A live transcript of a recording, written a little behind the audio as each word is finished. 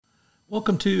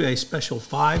Welcome to a special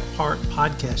 5-part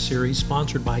podcast series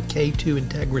sponsored by K2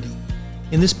 Integrity.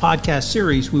 In this podcast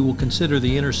series, we will consider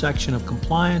the intersection of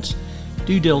compliance,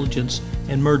 due diligence,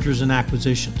 and mergers and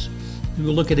acquisitions. We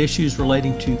will look at issues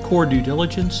relating to core due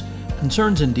diligence,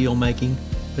 concerns in deal making,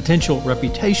 potential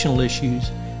reputational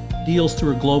issues, deals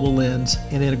through a global lens,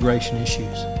 and integration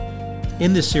issues.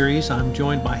 In this series, I'm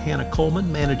joined by Hannah Coleman,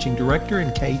 Managing Director in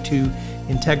K2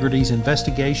 Integrity's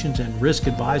investigations and risk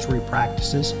advisory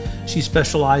practices. She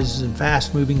specializes in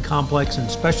fast-moving, complex, and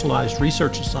specialized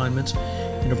research assignments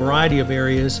in a variety of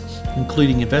areas,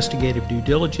 including investigative due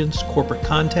diligence, corporate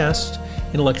contests,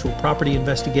 intellectual property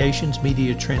investigations,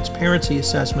 media transparency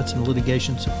assessments, and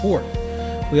litigation support.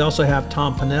 We also have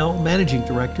Tom Pinnell, Managing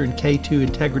Director in K2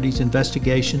 Integrity's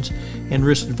investigations and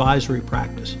risk advisory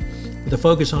practice. With a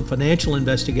focus on financial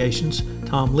investigations,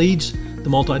 Tom leads the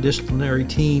multidisciplinary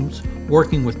teams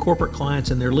working with corporate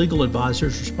clients and their legal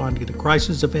advisors responding to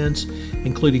crisis events,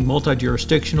 including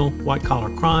multi-jurisdictional, white-collar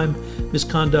crime,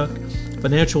 misconduct,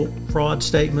 financial fraud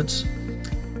statements,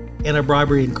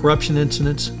 anti-bribery and corruption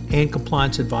incidents, and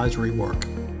compliance advisory work.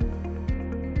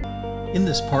 In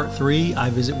this part 3,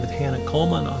 I visit with Hannah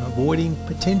Coleman on avoiding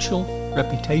potential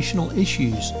reputational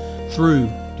issues through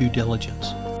due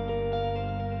diligence.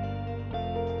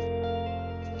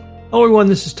 Hello everyone,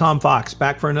 this is Tom Fox,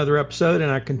 back for another episode in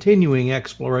our continuing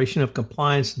exploration of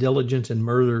compliance, diligence, and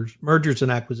mergers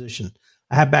and acquisition.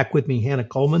 I have back with me Hannah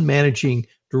Coleman, Managing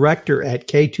Director at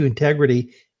K2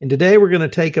 Integrity, and today we're going to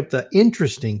take up the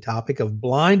interesting topic of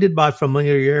blinded by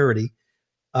familiarity,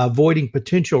 avoiding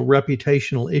potential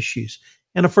reputational issues.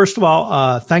 And first of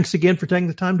all, thanks again for taking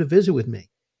the time to visit with me.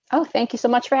 Oh, thank you so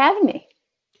much for having me.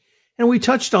 And we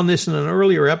touched on this in an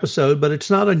earlier episode, but it's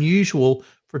not unusual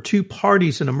for two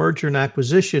parties in a merger and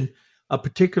acquisition,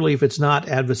 particularly if it's not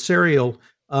adversarial,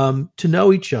 to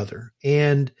know each other.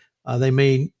 And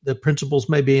the principals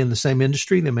may be in the same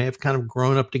industry. They may have kind of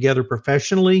grown up together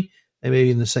professionally. They may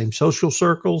be in the same social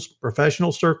circles,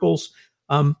 professional circles.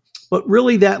 But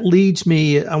really that leads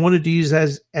me, I wanted to use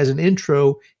as an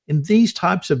intro in these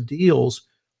types of deals,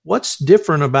 what's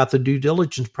different about the due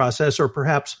diligence process, or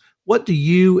perhaps what do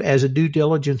you as a due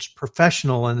diligence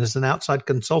professional and as an outside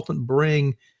consultant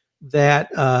bring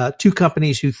that two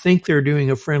companies who think they're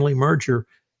doing a friendly merger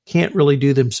can't really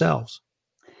do themselves?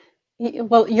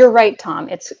 Well, you're right, Tom.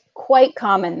 It's quite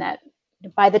common that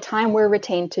by the time we're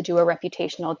retained to do a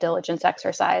reputational diligence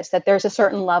exercise, that there's a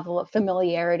certain level of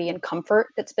familiarity and comfort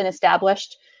that's been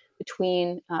established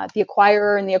between the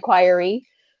acquirer and the acquiree.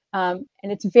 And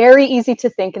it's very easy to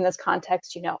think in this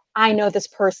context, I know this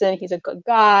person, he's a good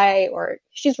guy, or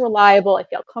she's reliable, I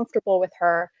feel comfortable with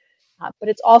her. But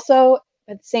it's also,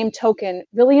 at the same token,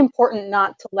 really important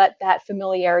not to let that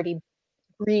familiarity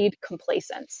breed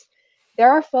complacence.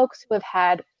 There are folks who have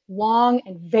had long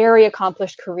and very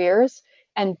accomplished careers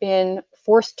and been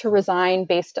forced to resign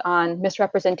based on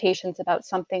misrepresentations about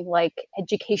something like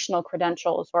educational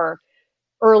credentials or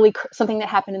something that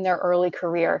happened in their early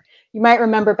career. You might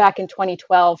remember back in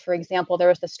 2012, for example, there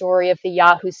was the story of the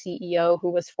Yahoo CEO who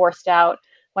was forced out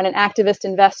when an activist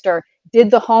investor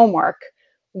did the homework,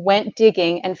 went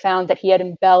digging, and found that he had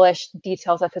embellished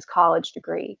details of his college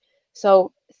degree.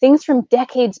 So things from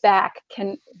decades back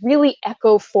can really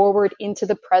echo forward into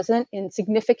the present in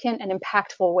significant and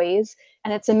impactful ways,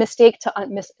 and it's a mistake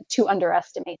to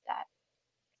underestimate that.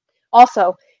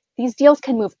 Also, these deals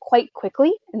can move quite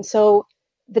quickly, and so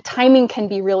the timing can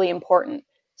be really important.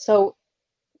 So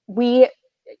with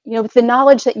the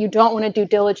knowledge that you don't want to do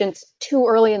diligence too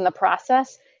early in the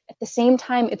process, at the same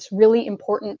time, it's really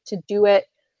important to do it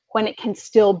when it can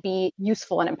still be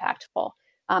useful and impactful.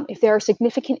 If there are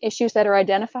significant issues that are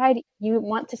identified, you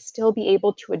want to still be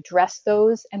able to address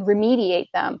those and remediate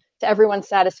them to everyone's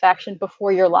satisfaction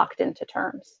before you're locked into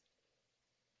terms.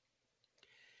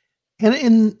 And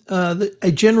in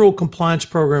a general compliance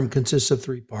program consists of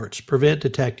 3 parts: prevent,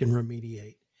 detect, and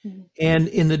remediate. Mm-hmm. And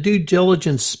in the due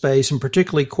diligence space, and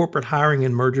particularly corporate hiring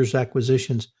and mergers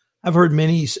acquisitions, I've heard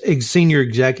many senior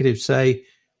executives say,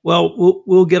 well,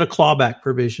 we'll get a clawback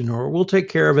provision, or we'll take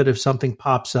care of it if something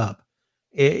pops up,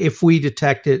 if we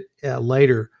detect it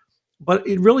later. But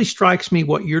it really strikes me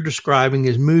what you're describing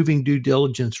is moving due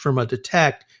diligence from a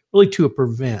detect really to a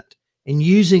prevent, and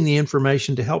using the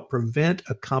information to help prevent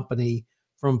a company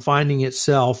from finding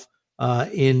itself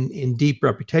in deep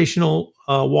reputational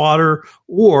water,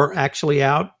 or actually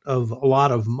out of a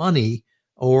lot of money,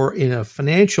 or in a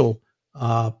financial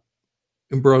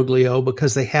imbroglio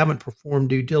because they haven't performed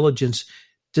due diligence.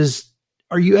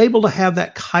 Are you able to have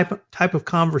that type of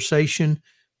conversation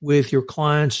with your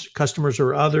clients, customers,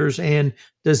 or others? And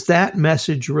does that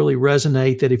message really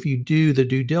resonate that if you do the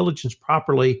due diligence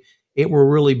properly, it will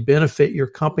really benefit your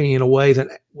company in a way that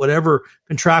whatever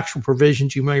contractual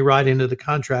provisions you may write into the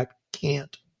contract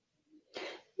can't.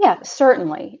 Yeah,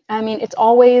 certainly. I mean,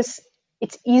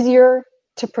 it's easier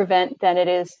to prevent than it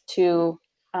is to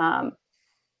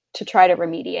try to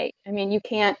remediate. I mean, you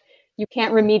can't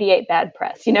remediate bad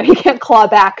press. You can't claw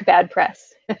back bad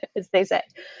press, as they say.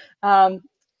 Um,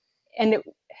 and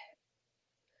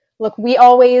look,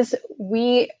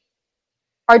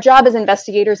 our job as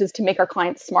investigators is to make our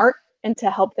clients smart and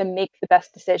to help them make the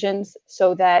best decisions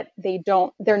so that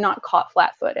they're not caught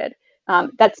flat-footed.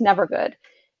 That's never good.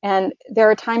 And there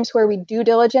are times where we do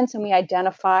diligence and we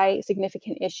identify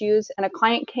significant issues, and a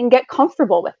client can get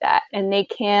comfortable with that, and they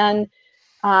can,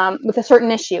 with a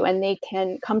certain issue, and they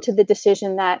can come to the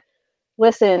decision that,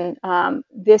 listen,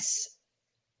 this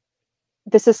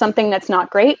is something that's not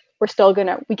great.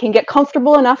 We can get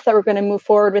comfortable enough that we're going to move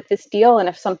forward with this deal. And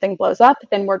if something blows up,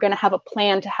 then we're going to have a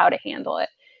plan to how to handle it.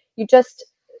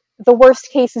 The worst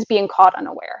case is being caught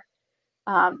unaware.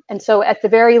 And so at the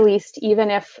very least,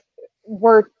 even if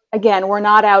we're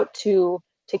not out to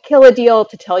kill a deal,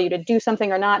 to tell you to do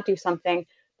something or not do something,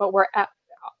 but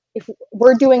if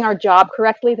we're doing our job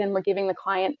correctly, then we're giving the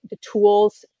client the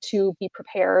tools to be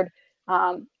prepared,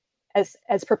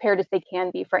 as prepared as they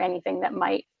can be for anything that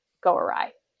might go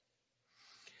awry.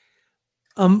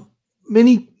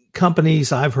 Many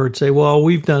companies I've heard say, well,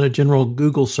 we've done a general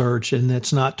Google search and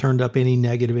it's not turned up any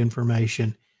negative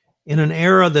information. In an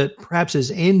era that perhaps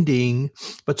is ending,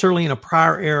 but certainly in a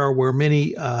prior era where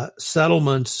many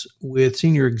settlements with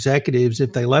senior executives,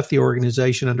 if they left the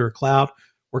organization under a cloud,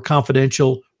 were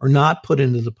confidential or not put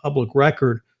into the public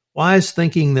record, why is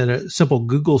thinking that a simple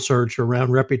Google search around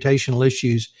reputational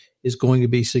issues is going to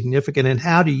be significant? And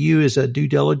how do you, as a due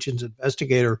diligence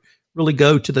investigator, really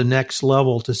go to the next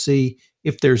level to see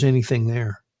if there's anything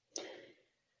there?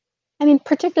 I mean,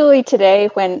 particularly today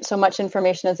when so much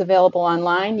information is available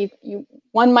online,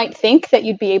 one might think that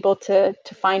you'd be able to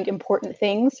find important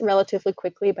things relatively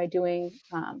quickly by doing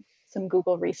some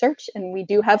Google research. And we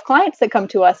do have clients that come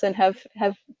to us and have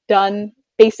done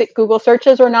basic Google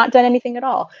searches or not done anything at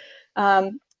all.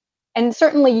 And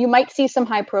certainly you might see some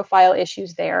high profile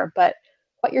issues there, but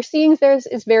what you're seeing there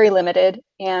is very limited.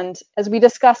 And as we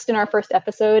discussed in our first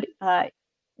episode,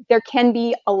 there can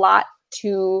be a lot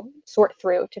to sort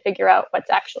through to figure out what's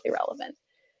actually relevant.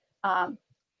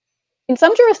 In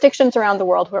some jurisdictions around the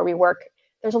world where we work,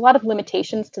 there's a lot of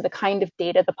limitations to the kind of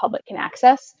data the public can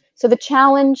access. So the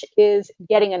challenge is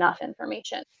getting enough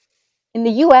information. In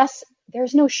the US,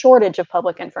 there's no shortage of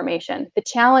public information. The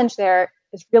challenge there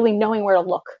is really knowing where to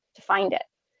look to find it.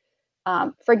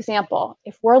 For example,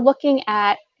 if we're looking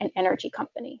at an energy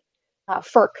company,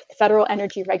 FERC, the Federal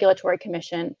Energy Regulatory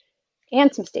Commission,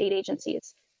 and some state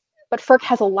agencies, but FERC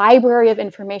has a library of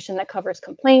information that covers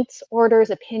complaints, orders,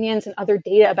 opinions, and other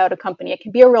data about a company. It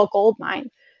can be a real gold mine,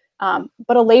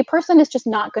 but a layperson is just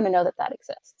not going to know that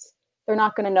exists. They're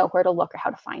not going to know where to look or how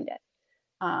to find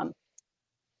it.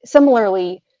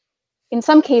 Similarly, in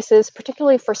some cases,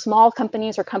 particularly for small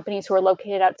companies or companies who are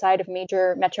located outside of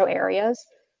major metro areas,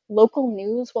 local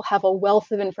news will have a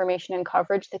wealth of information and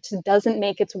coverage that just doesn't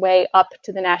make its way up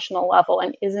to the national level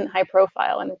and isn't high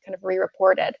profile and kind of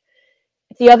re-reported.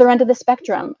 At the other end of the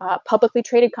spectrum, publicly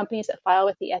traded companies that file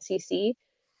with the SEC,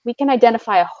 we can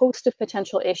identify a host of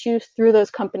potential issues through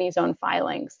those companies' own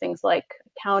filings, things like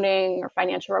accounting or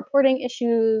financial reporting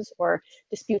issues or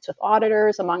disputes with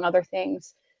auditors, among other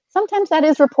things. Sometimes that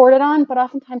is reported on, but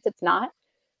oftentimes it's not.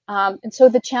 And so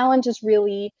the challenge is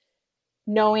really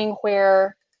knowing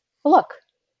where to look.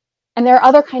 And there are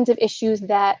other kinds of issues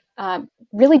that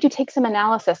really do take some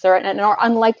analysis and are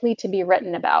unlikely to be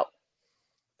written about.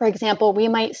 For example, we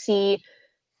might see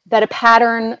that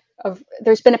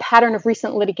there's been a pattern of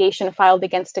recent litigation filed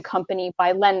against a company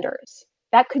by lenders.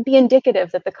 That could be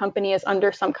indicative that the company is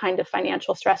under some kind of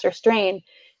financial stress or strain,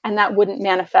 and that wouldn't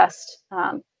manifest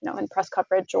in press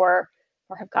coverage or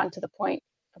have gotten to the point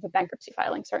of a bankruptcy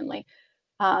filing, certainly.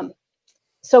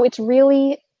 So it's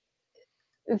really,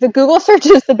 the Google search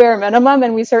is the bare minimum,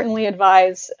 and we certainly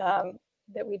advise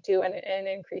that we do an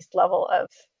increased level of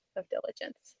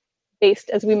diligence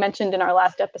based, as we mentioned in our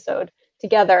last episode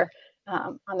together,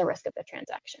 on the risk of the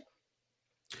transaction.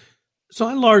 So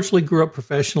I largely grew up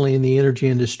professionally in the energy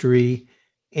industry,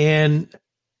 and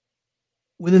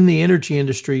within the energy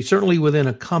industry, certainly within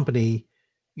a company,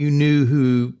 you knew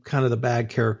who kind of the bad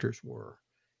characters were.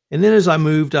 And then as I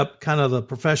moved up kind of the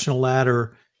professional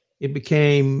ladder, it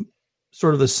became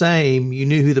sort of the same. You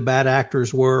knew who the bad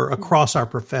actors were across our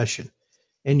profession,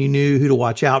 and you knew who to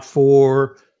watch out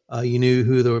for. You knew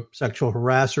who the sexual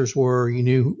harassers were. You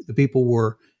knew who the people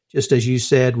were, just as you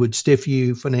said, would stiff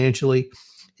you financially.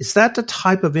 Is that the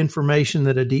type of information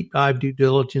that a deep dive due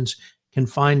diligence can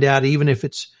find out, even if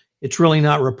it's really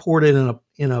not reported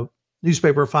in a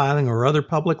newspaper filing or other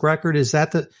public record? Is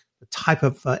that the type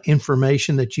of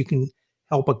information that you can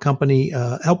help a company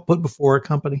help put before a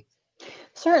company?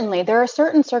 Certainly, there are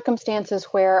certain circumstances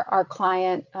where our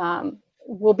client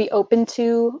will be open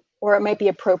to, or it might be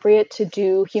appropriate to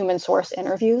do human source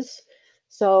interviews.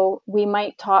 So we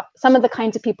might talk, some of the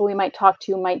kinds of people we might talk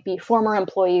to might be former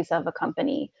employees of a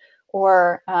company,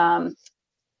 or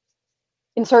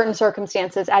in certain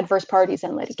circumstances, adverse parties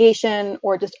in litigation,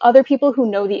 or just other people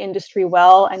who know the industry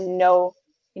well and know,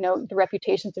 the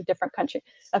reputations of different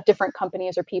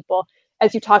companies or people.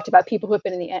 As you talked about, people who have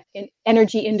been in the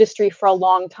energy industry for a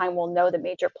long time will know the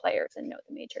major players and know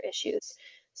the major issues.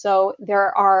 So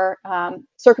there are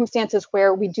circumstances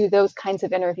where we do those kinds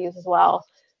of interviews as well,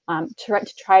 to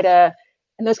try to,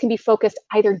 and those can be focused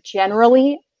either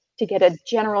generally to get a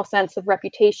general sense of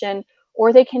reputation,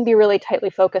 or they can be really tightly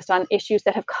focused on issues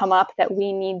that have come up that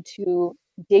we need to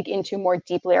dig into more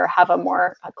deeply or have a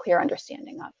more clear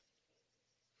understanding of.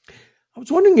 I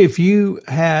was wondering if you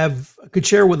could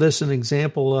share with us an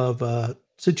example of a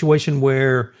situation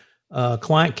where a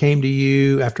client came to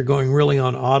you after going really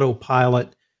on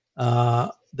autopilot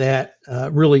that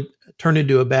really turned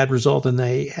into a bad result, and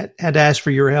they had to ask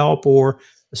for your help, or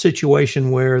a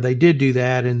situation where they did do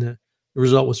that and the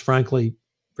result was frankly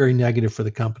very negative for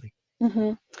the company.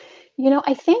 Mm-hmm.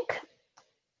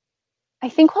 I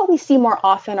think what we see more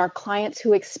often are clients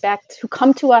who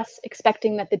come to us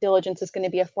expecting that the diligence is going to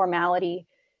be a formality,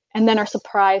 and then are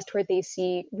surprised where they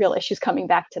see real issues coming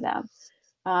back to them.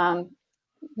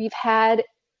 We've had,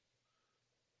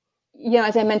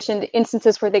 as I mentioned,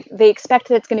 instances where they expect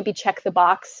that it's going to be check the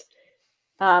box,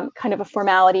 kind of a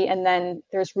formality, and then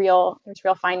there's real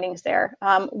findings there.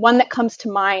 One that comes to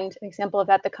mind, an example of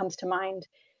that comes to mind,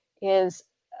 is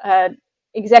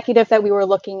executive that we were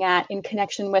looking at in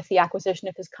connection with the acquisition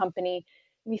of his company.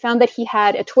 We found that he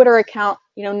had a Twitter account,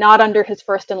 not under his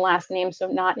first and last name, so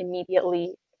not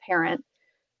immediately apparent.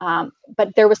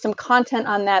 But there was some content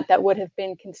on that would have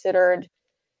been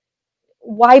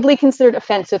widely considered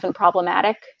offensive and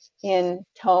problematic in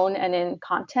tone and in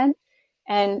content.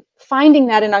 And finding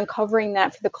that and uncovering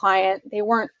that for the client, they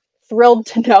weren't thrilled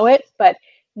to know it, but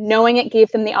knowing it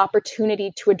gave them the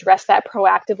opportunity to address that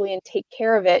proactively and take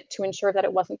care of it to ensure that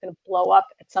it wasn't going to blow up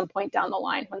at some point down the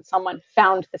line when someone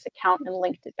found this account and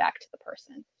linked it back to the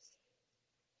person.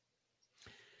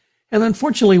 And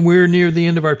unfortunately, we're near the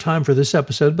end of our time for this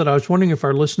episode, but I was wondering if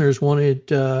our listeners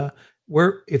wanted,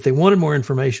 if they wanted more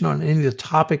information on any of the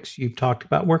topics you've talked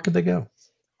about, where could they go?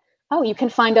 Oh, you can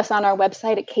find us on our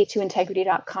website at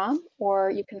k2integrity.com, or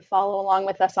you can follow along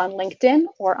with us on LinkedIn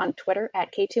or on Twitter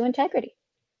at K2Integrity.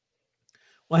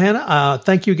 Well, Hannah,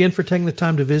 thank you again for taking the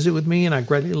time to visit with me, and I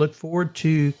greatly look forward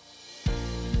to...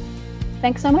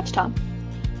 Thanks so much, Tom.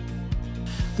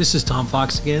 This is Tom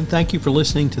Fox again. Thank you for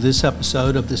listening to this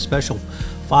episode of this special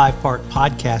 5-part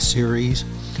podcast series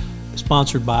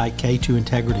sponsored by K2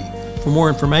 Integrity. For more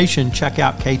information, check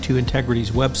out K2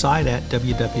 Integrity's website at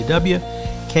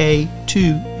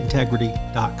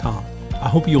www.k2integrity.com. I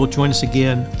hope you will join us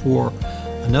again for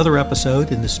another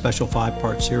episode in this special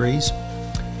 5-part series.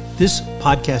 This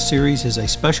podcast series is a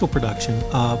special production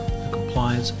of the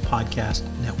Compliance Podcast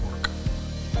Network.